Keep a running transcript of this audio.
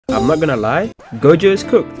I'm not gonna lie, Gojo is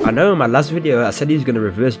cooked. I know in my last video I said he was gonna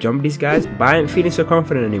reverse jump these guys, but I ain't feeling so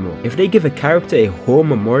confident anymore. If they give a character a whole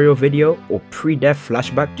memorial video or pre-death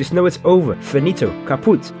flashback, just know it's over. Finito.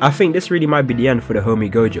 Kaput. I think this really might be the end for the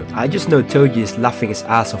homie Gojo. I just know Toji is laughing his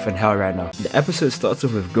ass off in hell right now. The episode starts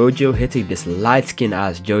off with Gojo hitting this light-skinned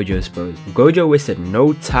ass JoJo's pose. Gojo wasted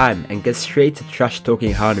no time and gets straight to trash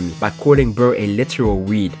talking Hanami by calling bro a literal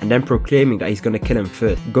weed and then proclaiming that he's gonna kill him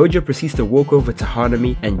first. Gojo proceeds to walk over to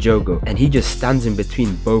Hanami and Jogo, and he just stands in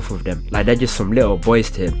between both of them like they're just some little boys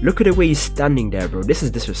to him. Look at the way he's standing there, bro. This is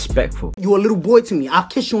disrespectful. You a little boy to me. I'll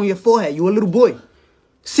kiss you on your forehead. You a little boy.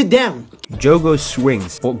 Sit down. Jogo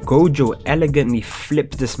swings, but Gojo elegantly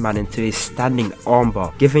flips this man into a standing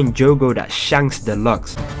armbar, giving Jogo that Shanks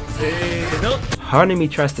Deluxe.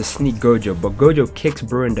 Hanami tries to sneak Gojo, but Gojo kicks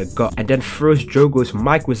bro in the gut and then throws Jogo's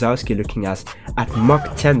Mike Wazowski looking ass at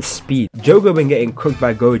Mach 10 speed. Jogo been getting cooked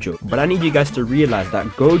by Gojo, but I need you guys to realize that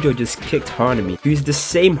Gojo just kicked Hanami, who's the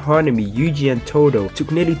same Hanami Yuji and Todo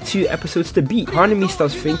took nearly 2 episodes to beat. Hanami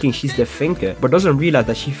starts thinking she's the thinker, but doesn't realize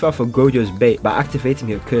that she fell for Gojo's bait by activating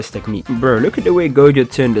her curse technique. Bro, look at the way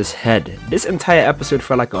Gojo turned his head. This entire episode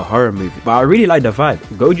felt like a horror movie, but I really like the vibe.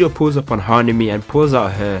 Gojo pulls up on Hanami and pulls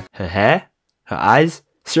out her hair? Her eyes?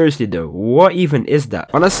 Seriously though, what even is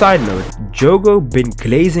that? On a side note, Jogo been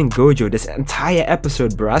glazing Gojo this entire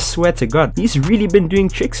episode, bro. I swear to God, he's really been doing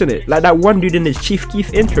tricks in it, like that one dude in the Chief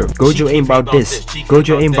Keef intro. Gojo ain't about this,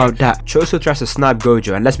 Gojo ain't about that. Choso tries to snipe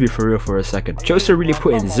Gojo, and let's be for real for a second, Choso really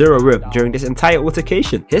put in zero work during this entire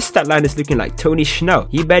altercation. His stat line is looking like Tony Schnell.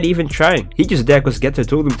 He barely even trying, he just there cause Geto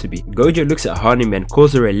told him to be. Gojo looks at Hanami and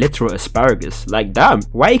calls her a literal asparagus. Like damn,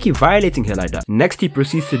 why you keep violating her like that? Next he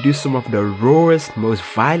proceeds to do some of the rawest, most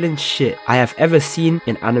violent shit I have ever seen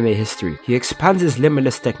in anime history. He expands his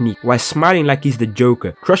limitless technique while smiling like he's the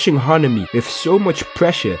Joker, crushing Hanami with so much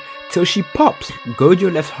pressure till she pops.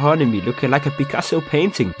 Gojo left Hanami looking like a Picasso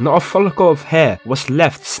painting. Not a follicle of hair was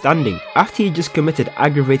left standing. After he just committed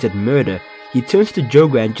aggravated murder, he turns to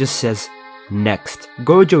Jogo and just says, next.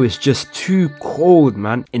 Gojo is just too cold,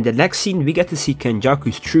 man. In the next scene, we get to see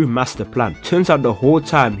Kenjaku's true master plan. Turns out the whole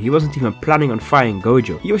time, he wasn't even planning on firing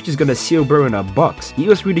Gojo. He was just gonna seal bro in a box. He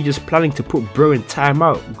was really just planning to put bro in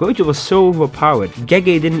timeout. Gojo was so overpowered,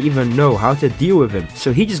 Gege didn't even know how to deal with him.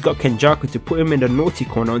 So he just got Kenjaku to put him in the naughty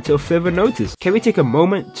corner until further notice. Can we take a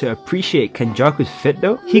moment to appreciate Kenjaku's fit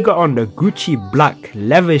though? He got on the Gucci black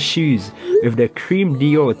leather shoes with the cream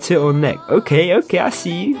Dior turtleneck. Okay, I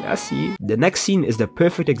see you. The next scene is the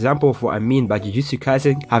perfect example of what I mean by Jujutsu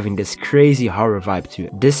Kaisen having this crazy horror vibe to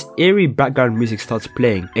it. This eerie background music starts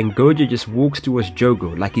playing and Gojo just walks towards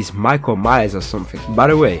Jogo like he's Michael Myers or something. By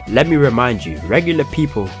the way, let me remind you, regular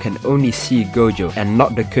people can only see Gojo and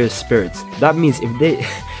not the cursed spirits. That means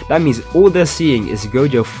that means all they're seeing is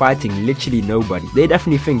Gojo fighting literally nobody. They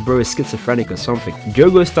definitely think bro is schizophrenic or something.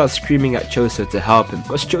 Jogo starts screaming at Choso to help him,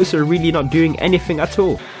 but Choso really not doing anything at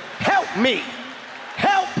all. Help me!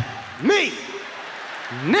 Help me!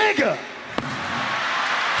 Nigga!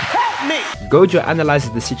 Help me! Gojo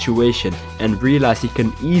analyzes the situation and realizes he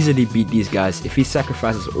can easily beat these guys if he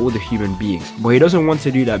sacrifices all the human beings, but he doesn't want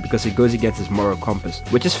to do that because it goes against his moral compass,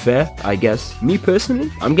 which is fair, I guess. Me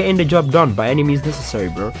personally, I'm getting the job done by any means necessary,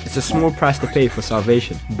 bro. It's a small price to pay for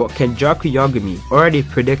salvation, but Kenjaku Yagami already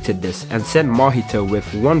predicted this and sent Mahito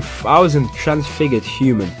with 1000 transfigured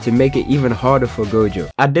humans to make it even harder for Gojo.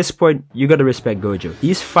 At this point, you gotta respect Gojo.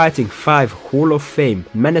 He's fighting 5 Hall of Fame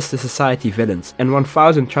Menace to Society villains and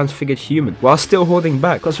 1000 transfigured humans while still holding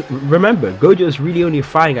back, because remember, Gojo is really only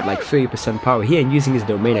firing at like 30% power. He ain't using his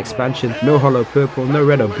domain expansion, no hollow purple, no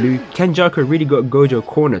red or blue. Kenjaku really got Gojo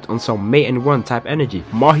cornered on some mate in one type energy.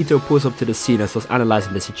 Mahito pulls up to the scene and starts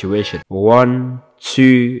analyzing the situation. 1,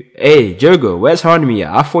 2, hey Jogo, where's Hanami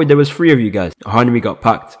at? I thought there was 3 of you guys. Hanami got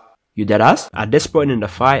packed. You deadass? At this point in the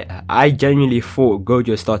fight, I genuinely thought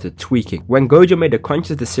Gojo started tweaking. When Gojo made a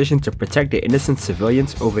conscious decision to protect the innocent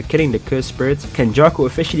civilians over killing the cursed spirits, Kenjaku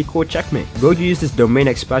officially called checkmate. Gojo used his domain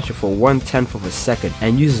expansion for 1/10 of a second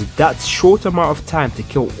and uses that short amount of time to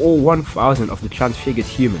kill all 1000 of the transfigured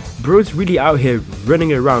humans. Bro's really out here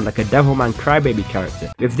running around like a Devilman Crybaby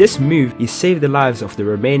character. With this move, he saved the lives of the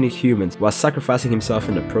remaining humans while sacrificing himself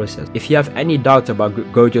in the process. If you have any doubt about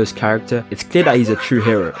Gojo's character, it's clear that he's a true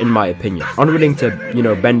hero, in my my opinion, unwilling to, you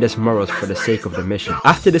know, bend his morals for the sake of the mission.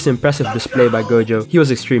 After this impressive display by Gojo, he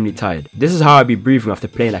was extremely tired. This is how I'd be breathing after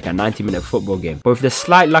playing like a 90-minute football game. But with the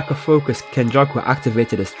slight lack of focus, Kenjaku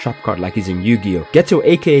activated his trap card like he's in Yu-Gi-Oh! Geto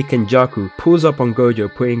aka Kenjaku pulls up on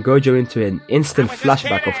Gojo, putting Gojo into an instant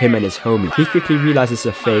flashback of him and his homie. He quickly realizes it's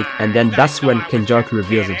a fake, and then that's when Kenjaku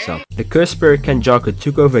reveals himself. The cursed spirit Kenjaku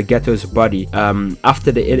took over Geto's body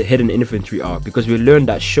after the hidden inventory arc, because we learned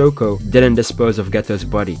that Shoko didn't dispose of Geto's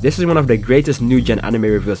body. This is one of the greatest new gen anime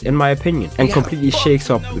reveals in my opinion, and completely shakes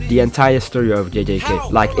up the entire story of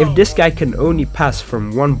JJK. Like, if this guy can only pass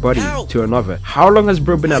from one body to another, how long has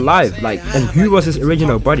bro been alive? Like, and who was his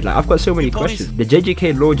original body? Like, I've got so many questions. The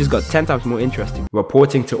JJK lore just got 10 times more interesting.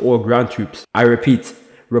 Reporting to all ground troops. I repeat,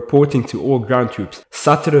 reporting to all ground troops.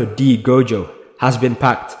 Satorou D Gojo has been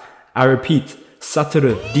packed. I repeat,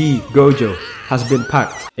 Satorou D Gojo has been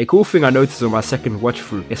packed. A cool thing I noticed on my second watch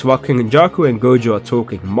through is while Kenjaku and Gojo are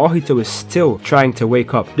talking, Mahito is still trying to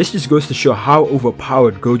wake up. This just goes to show how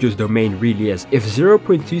overpowered Gojo's domain really is. If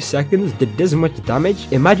 0.2 seconds did this much damage,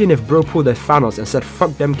 imagine if bro pulled a Thanos and said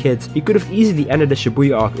fuck them kids. He could have easily ended the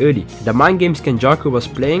Shibuya arc early. The mind games Kenjaku was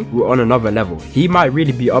playing were on another level. He might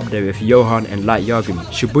really be up there with Johan and Light Yagami.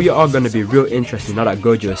 Shibuya are gonna be real interesting now that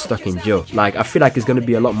Gojo is stuck in jail. Like, I feel like it's gonna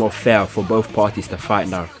be a lot more fair for both parties to fight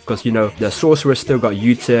now, because you know the sorcerer still got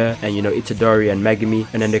Yuta and, you know, Itadori and Megumi,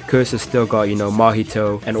 and then the curses still got, you know,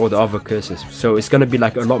 Mahito and all the other curses. So it's gonna be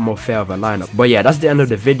like a lot more fair of a lineup. But yeah, that's the end of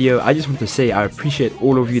the video. I just want to say I appreciate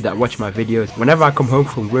all of you that watch my videos. Whenever I come home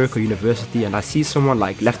from work or university and I see someone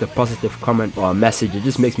like left a positive comment or a message, it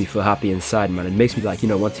just makes me feel happy inside, man. It makes me like, you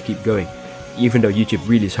know, want to keep going, even though YouTube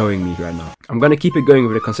really is hoeing me right now. I'm gonna keep it going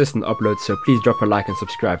with a consistent upload, so please drop a like and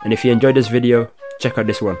subscribe. And if you enjoyed this video, check out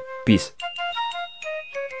this one. Peace.